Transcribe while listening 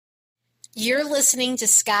You're listening to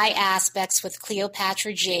Sky Aspects with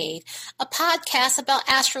Cleopatra Jade, a podcast about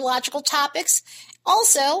astrological topics,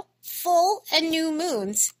 also full and new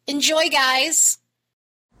moons. Enjoy, guys.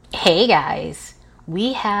 Hey guys,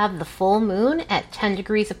 we have the full moon at 10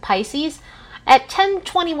 degrees of Pisces at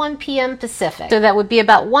 10:21 p.m. Pacific. So that would be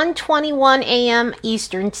about 1:21 a.m.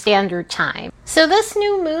 Eastern Standard Time. So this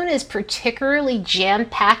new moon is particularly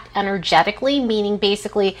jam-packed energetically, meaning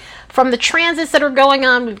basically from the transits that are going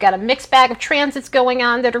on, we've got a mixed bag of transits going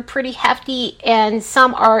on that are pretty hefty, and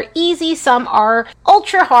some are easy, some are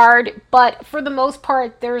ultra hard, but for the most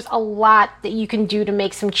part, there's a lot that you can do to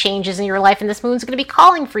make some changes in your life, and this moon's going to be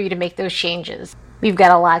calling for you to make those changes. We've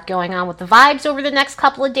got a lot going on with the vibes over the next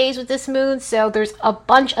couple of days with this moon, so there's a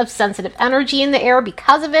bunch of sensitive energy in the air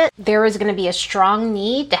because of it. There is going to be a strong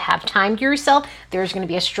need to have time to yourself. There's going to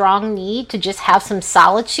be a strong need to just have some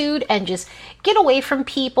solitude and just get away from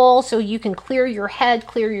people so you can clear your head,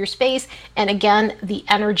 clear your space. And again, the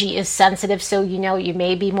energy is sensitive, so you know you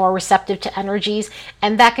may be more receptive to energies,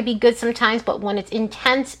 and that could be good sometimes, but when it's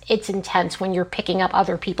intense when you're picking up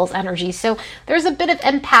other people's energies. So there's a bit of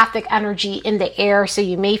empathic energy in the air, so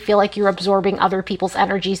you may feel like you're absorbing other people's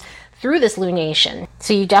energies through this lunation.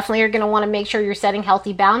 So you definitely are going to want to make sure you're setting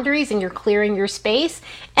healthy boundaries and you're clearing your space.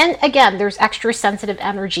 And again, there's extra sensitive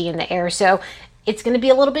energy in the air, so it's going to be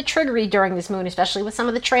a little bit triggery during this moon, especially with some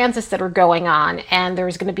of the transits that are going on. And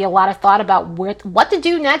there's going to be a lot of thought about what to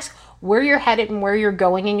do next, where you're headed and where you're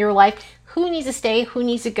going in your life, who needs to stay, who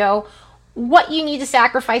needs to go, what you need to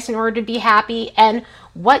sacrifice in order to be happy, and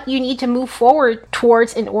what you need to move forward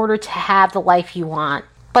towards in order to have the life you want.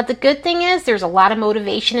 But the good thing is there's a lot of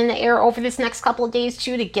motivation in the air over this next couple of days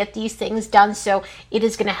too to get these things done, so it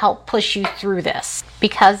is going to help push you through this.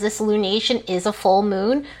 Because this lunation is a full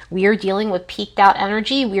moon, we are dealing with peaked out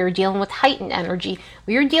energy, we are dealing with heightened energy,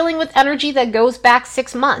 we are dealing with energy that goes back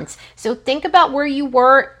 6 months. So think about where you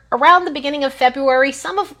were around the beginning of February,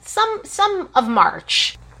 some of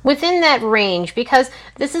March. Within that range, because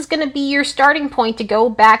this is going to be your starting point to go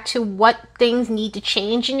back to what things need to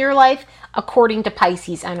change in your life according to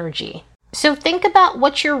Pisces energy. So think about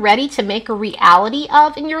what you're ready to make a reality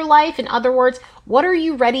of in your life. In other words, what are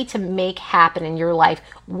you ready to make happen in your life?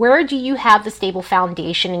 Where do you have the stable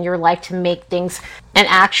foundation in your life to make things an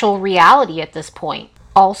actual reality at this point?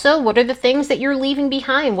 Also, what are the things that you're leaving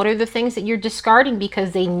behind? What are the things that you're discarding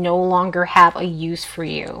because they no longer have a use for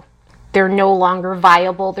you? They're no longer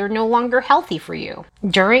viable, they're no longer healthy for you.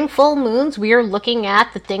 During full moons, we are looking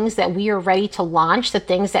at the things that we are ready to launch, the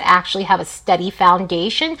things that actually have a steady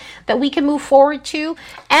foundation that we can move forward to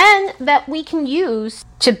and that we can use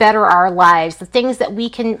to better our lives, the things that we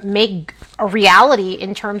can make a reality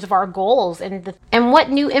in terms of our goals and what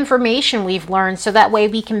new information we've learned so that way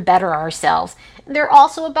we can better ourselves. They're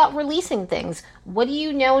also about releasing things. What do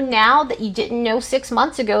you know now that you didn't know 6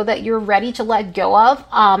 months ago that you're ready to let go of?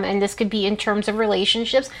 And this could be in terms of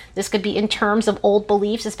relationships. This could be in terms of old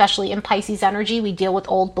beliefs, especially in Pisces energy. We deal with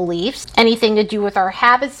old beliefs. Anything to do with our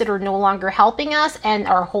habits that are no longer helping us and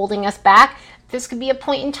are holding us back. This could be a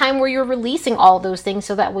point in time where you're releasing all those things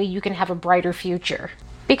so that way you can have a brighter future.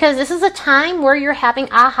 Because this is a time where you're having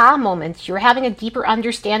aha moments. You're having a deeper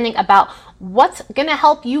understanding about what's going to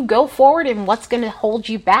help you go forward and what's going to hold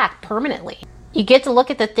you back permanently. You get to look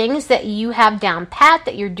at the things that you have down pat,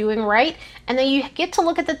 that you're doing right, and then you get to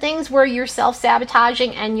look at the things where you're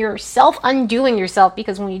self-sabotaging and you're self-undoing yourself,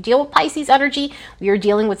 because when you deal with Pisces energy, you're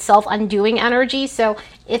dealing with self-undoing energy. So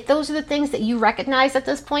if those are the things that you recognize at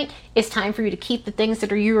this point, it's time for you to keep the things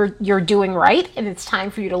that you're doing right, and it's time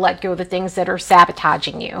for you to let go of the things that are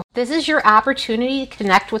sabotaging you. This is your opportunity to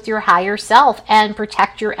connect with your higher self and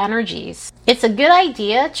protect your energies. It's a good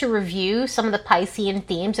idea to review some of the Piscean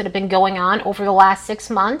themes that have been going on over the last 6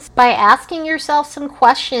 months by asking yourself some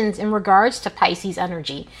questions in regards to Pisces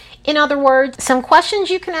energy. In other words, some questions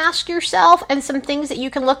you can ask yourself and some things that you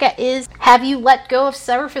can look at is, have you let go of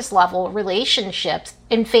surface level relationships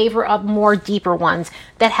in favor of more deeper ones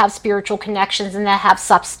that have spiritual connections and that have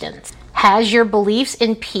substance? Has your beliefs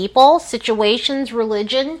in people, situations,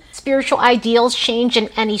 religion, spiritual ideals changed in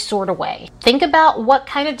any sort of way? Think about what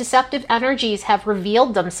kind of deceptive energies have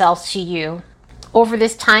revealed themselves to you over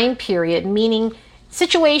this time period, meaning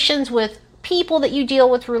situations with people that you deal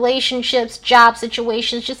with, relationships, job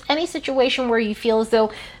situations, just any situation where you feel as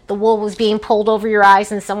though the wool was being pulled over your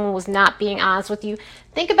eyes and someone was not being honest with you.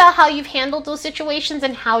 Think about how you've handled those situations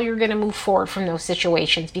and how you're going to move forward from those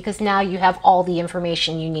situations, because now you have all the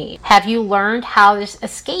information you need. Have you learned how to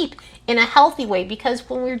escape in a healthy way? Because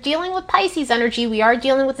when we're dealing with Pisces energy, we are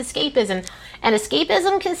dealing with escapism. And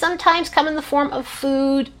escapism can sometimes come in the form of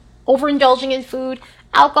food, overindulging in food,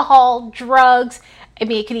 alcohol, drugs, I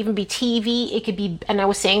mean, it could even be TV. It could be, and I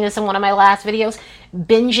was saying this in one of my last videos,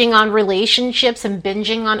 binging on relationships and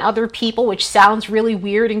binging on other people, which sounds really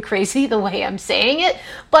weird and crazy the way I'm saying it.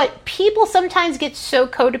 But people sometimes get so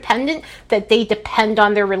codependent that they depend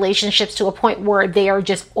on their relationships to a point where they are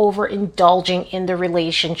just overindulging in the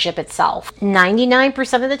relationship itself.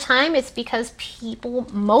 99% of the time, it's because people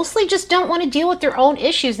mostly just don't want to deal with their own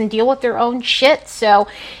issues and deal with their own shit. So,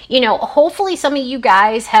 hopefully some of you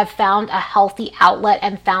guys have found a healthy outlet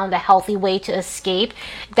and found a healthy way to escape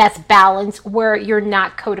that's balanced, where you're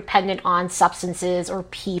not codependent on substances or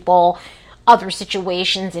people, other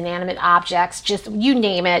situations, inanimate objects, just you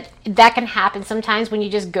name it. That can happen sometimes when you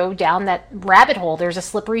just go down that rabbit hole. There's a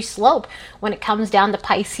slippery slope when it comes down to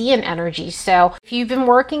Piscean energy. So if you've been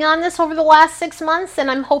working on this over the last 6 months, then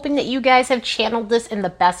I'm hoping that you guys have channeled this in the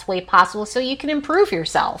best way possible so you can improve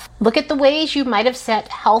yourself. Look at the ways you might have set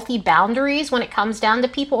healthy boundaries when it comes down to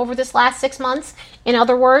people over this last 6 months. In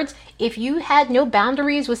other words, if you had no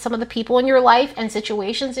boundaries with some of the people in your life and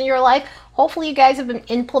situations in your life, hopefully you guys have been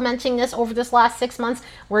implementing this over this last 6 months,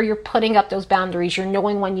 where you're putting up those boundaries. You're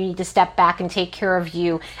knowing when you need to step back and take care of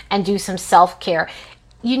you and do some self-care.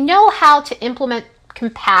 You know how to implement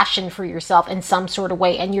compassion for yourself in some sort of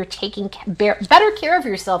way, and you're taking better care of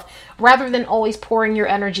yourself rather than always pouring your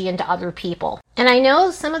energy into other people. And I know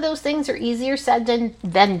some of those things are easier said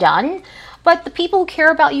than done, but the people who care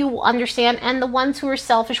about you will understand, and the ones who are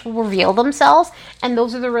selfish will reveal themselves. And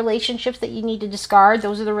those are the relationships that you need to discard.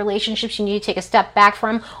 Those are the relationships you need to take a step back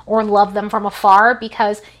from, or love them from afar.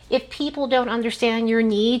 Because if people don't understand your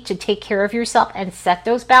need to take care of yourself and set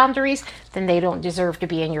those boundaries, then they don't deserve to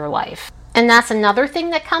be in your life. And that's another thing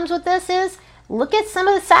that comes with this is, look at some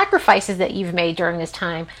of the sacrifices that you've made during this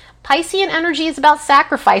time. Piscean energy is about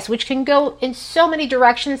sacrifice, which can go in so many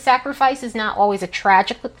directions. Sacrifice is not always a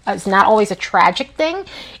tragic thing.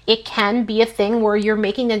 It can be a thing where you're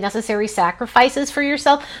making the necessary sacrifices for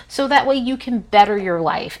yourself so that way you can better your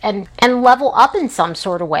life and level up in some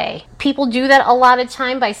sort of way. People do that a lot of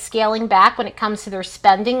time by scaling back when it comes to their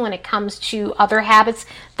spending, when it comes to other habits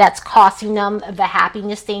that's costing them the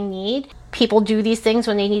happiness they need. People do these things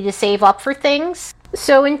when they need to save up for things.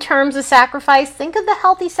 So in terms of sacrifice, think of the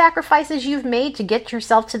healthy sacrifices you've made to get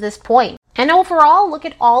yourself to this point. And overall, look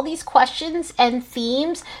at all these questions and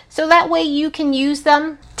themes so that way you can use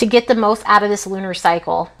them to get the most out of this lunar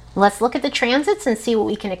cycle. Let's look at the transits and see what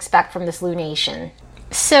we can expect from this lunation.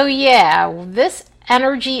 So yeah, this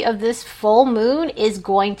energy of this full moon is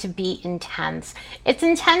going to be intense. It's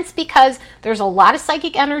intense because there's a lot of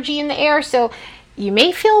psychic energy in the air, so you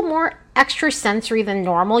may feel more extrasensory than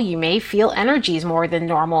normal. You may feel energies more than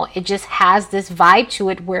normal. It just has this vibe to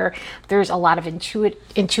it where there's a lot of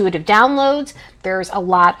intuitive downloads. There's a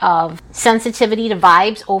lot of sensitivity to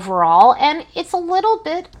vibes overall, and it's a little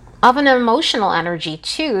bit of an emotional energy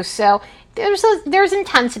too. So there's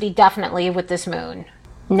intensity definitely with this moon.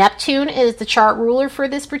 Neptune is the chart ruler for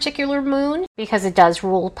this particular moon because it does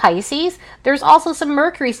rule Pisces. There's also some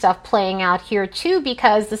Mercury stuff playing out here too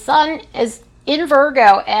because the sun is in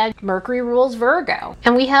Virgo and Mercury rules Virgo.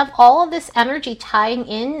 And we have all of this energy tying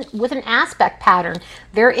in with an aspect pattern.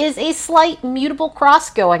 There is a slight mutable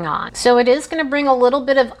cross going on. So it is going to bring a little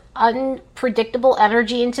bit of unpredictable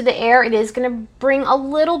energy into the air. It is going to bring a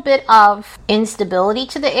little bit of instability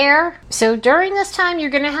to the air. So during this time, you're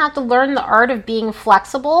going to have to learn the art of being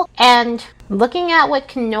flexible and looking at what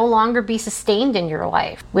can no longer be sustained in your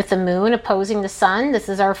life. With the moon opposing the sun, this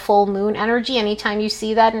is our full moon energy. Anytime you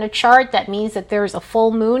see that in a chart, that means that there's a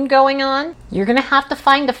full moon going on. You're going to have to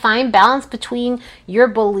find a fine balance between your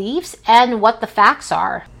beliefs and what the facts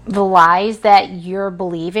are. The lies that you're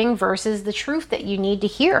believing versus the truth that you need to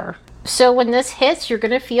hear. So when this hits, you're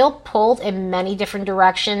going to feel pulled in many different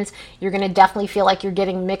directions. You're going to definitely feel like you're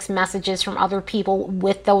getting mixed messages from other people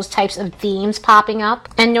with those types of themes popping up.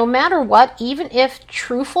 And no matter what, even if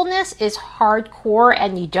truthfulness is hardcore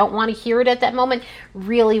and you don't want to hear it at that moment,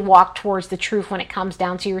 really walk towards the truth when it comes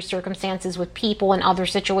down to your circumstances with people and other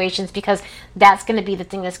situations, because that's going to be the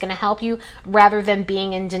thing that's going to help you rather than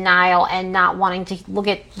being in denial and not wanting to look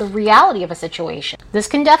at the reality of a situation. This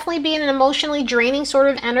can definitely be an emotionally draining sort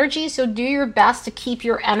of energy, so do your best to keep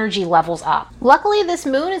your energy levels up. Luckily, this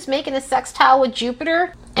moon is making a sextile with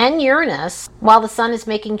Jupiter and Uranus, while the sun is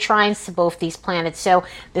making trines to both these planets. So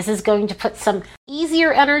this is going to put some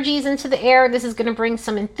easier energies into the air. This is going to bring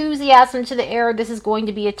some enthusiasm to the air. This is going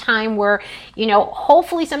to be a time where,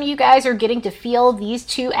 hopefully some of you guys are getting to feel these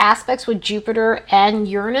two aspects with Jupiter and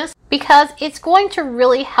Uranus because it's going to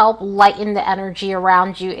really help lighten the energy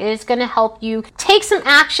around you. It is going to help you take some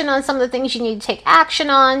action on some of the things you need to take action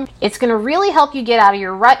on. It's going to really help you get out of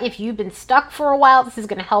your rut. If you've been stuck for a while, this is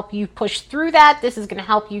going to help you push through that. This is going to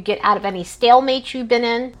help you get out of any stalemate you've been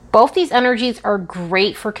in. Both these energies are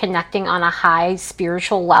great for connecting on a high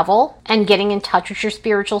spiritual level and getting in touch with your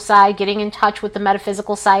spiritual side, getting in touch with the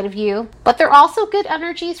metaphysical side of you. But they're also good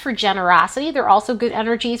energies for generosity. They're also good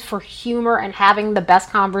energies for humor and having the best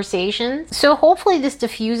conversations. So hopefully this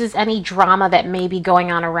diffuses any drama that may be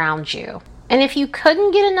going on around you. And if you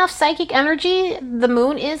couldn't get enough psychic energy, the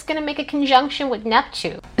moon is going to make a conjunction with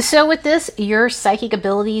Neptune. So with this, your psychic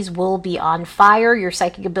abilities will be on fire. Your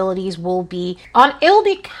psychic abilities will be it'll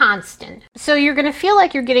be constant. So you're going to feel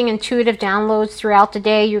like you're getting intuitive downloads throughout the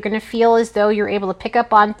day. You're going to feel as though you're able to pick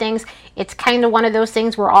up on things. It's kind of one of those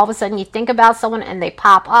things where all of a sudden you think about someone and they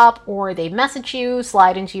pop up, or they message you,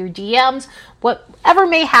 slide into your DMs. Whatever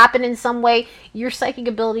may happen in some way, your psychic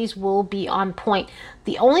abilities will be on point.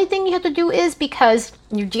 The only thing you have to do is, because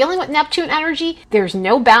you're dealing with Neptune energy, there's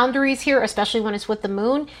no boundaries here, especially when it's with the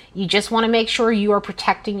moon. You just want to make sure you are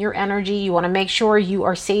protecting your energy. You want to make sure you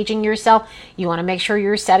are saging yourself. You want to make sure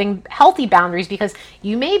you're setting healthy boundaries, because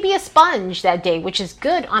you may be a sponge that day, which is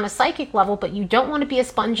good on a psychic level, but you don't want to be a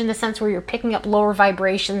sponge in the sense where you're picking up lower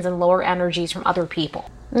vibrations and lower energies from other people.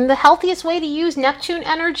 And the healthiest way to use Neptune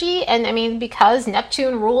energy, and I mean, because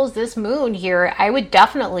Neptune rules this moon here, I would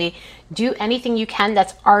definitely do anything you can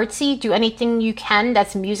that's artsy, do anything you can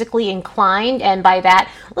that's musically inclined, and by that,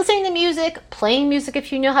 listening to music, playing music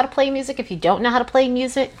if you know how to play music. If you don't know how to play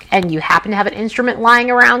music and you happen to have an instrument lying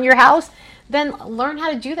around your house, then learn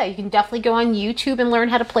how to do that. You can definitely go on YouTube and learn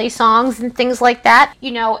how to play songs and things like that.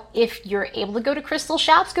 You know, if you're able to go to crystal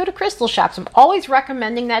shops, go to crystal shops. I'm always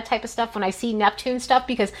recommending that type of stuff when I see Neptune stuff,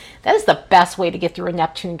 because that is the best way to get through a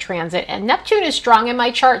Neptune transit. And Neptune is strong in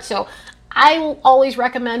my chart, so I will always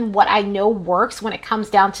recommend what I know works when it comes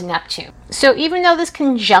down to Neptune. So even though this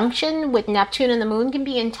conjunction with Neptune and the moon can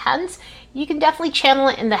be intense, you can definitely channel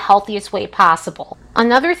it in the healthiest way possible.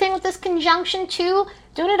 Another thing with this conjunction too,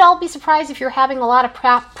 don't at all be surprised if you're having a lot of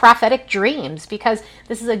prophetic dreams, because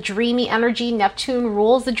this is a dreamy energy. Neptune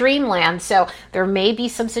rules the dreamland. So there may be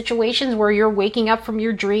some situations where you're waking up from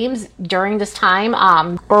your dreams during this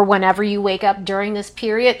time, or whenever you wake up during this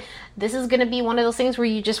period. This is going to be one of those things where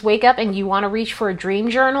you just wake up and you want to reach for a dream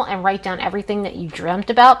journal and write down everything that you dreamt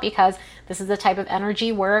about, because this is the type of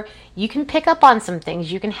energy where you can pick up on some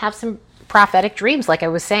things. You can have some prophetic dreams, like I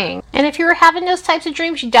was saying. And if you're having those types of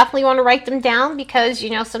dreams, you definitely want to write them down, because, you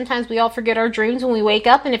know, sometimes we all forget our dreams when we wake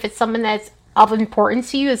up. And if it's something that's of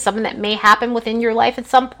importance to you, it's something that may happen within your life at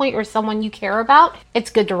some point, or someone you care about, it's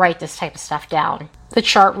good to write this type of stuff down. The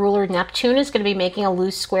chart ruler Neptune is going to be making a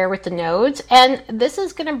loose square with the nodes, and this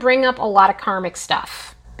is going to bring up a lot of karmic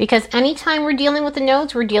stuff. Because anytime we're dealing with the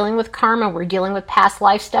nodes, we're dealing with karma, we're dealing with past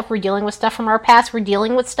life stuff, we're dealing with stuff from our past, we're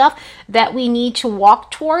dealing with stuff that we need to walk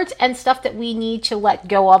towards and stuff that we need to let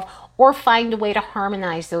go of, or find a way to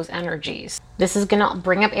harmonize those energies. This is going to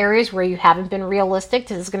bring up areas where you haven't been realistic.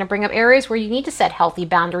 This is going to bring up areas where you need to set healthy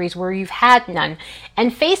boundaries where you've had none,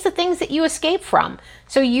 and face the things that you escape from.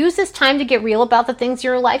 So use this time to get real about the things in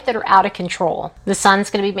your life that are out of control. The sun's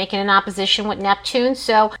going to be making an opposition with Neptune.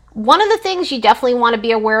 So one of the things you definitely want to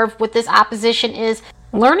be aware of with this opposition is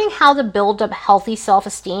learning how to build up healthy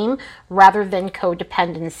self-esteem rather than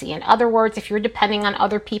codependency. In other words, if you're depending on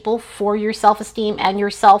other people for your self-esteem and your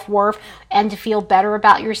self-worth and to feel better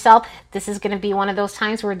about yourself, this is going to be one of those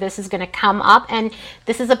times where this is going to come up. And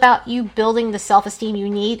this is about you building the self-esteem you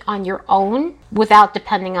need on your own without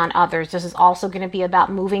depending on others. This is also going to be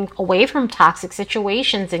about moving away from toxic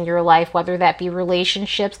situations in your life, whether that be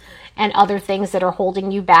relationships and other things that are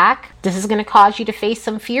holding you back. This is going to cause you to face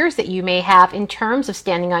some fears that you may have in terms of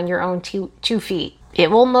standing on your own two feet. It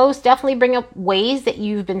will most definitely bring up ways that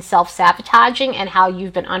you've been self-sabotaging and how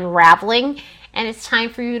you've been unraveling, and it's time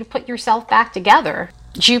for you to put yourself back together.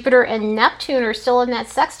 Jupiter and Neptune are still in that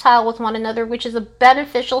sextile with one another, which is a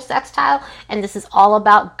beneficial sextile, and this is all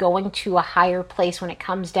about going to a higher place when it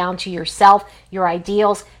comes down to yourself, your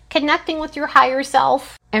ideals, connecting with your higher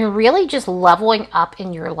self, and really just leveling up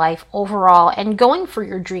in your life overall and going for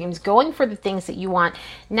your dreams, going for the things that you want.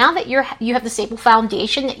 Now that you have the stable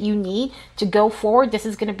foundation that you need to go forward, this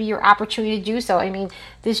is going to be your opportunity to do so. I mean,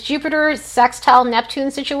 this Jupiter sextile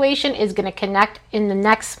Neptune situation is going to connect in the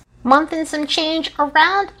next month and some change,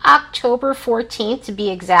 around October 14th to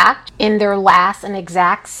be exact, in their last and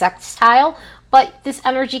exact sextile. But this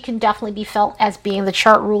energy can definitely be felt as being the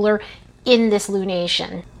chart ruler in this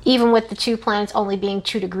lunation, even with the two planets only being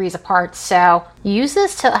 2 degrees apart. So use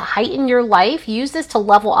this to heighten your life, use this to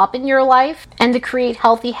level up in your life, and to create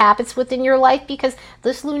healthy habits within your life, because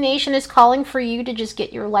this lunation is calling for you to just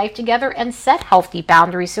get your life together and set healthy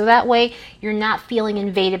boundaries, so that way you're not feeling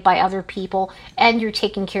invaded by other people and you're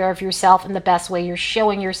taking care of yourself in the best way. You're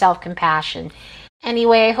showing yourself compassion.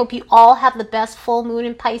 Anyway, I hope you all have the best full moon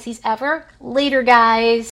in Pisces ever. Later, guys.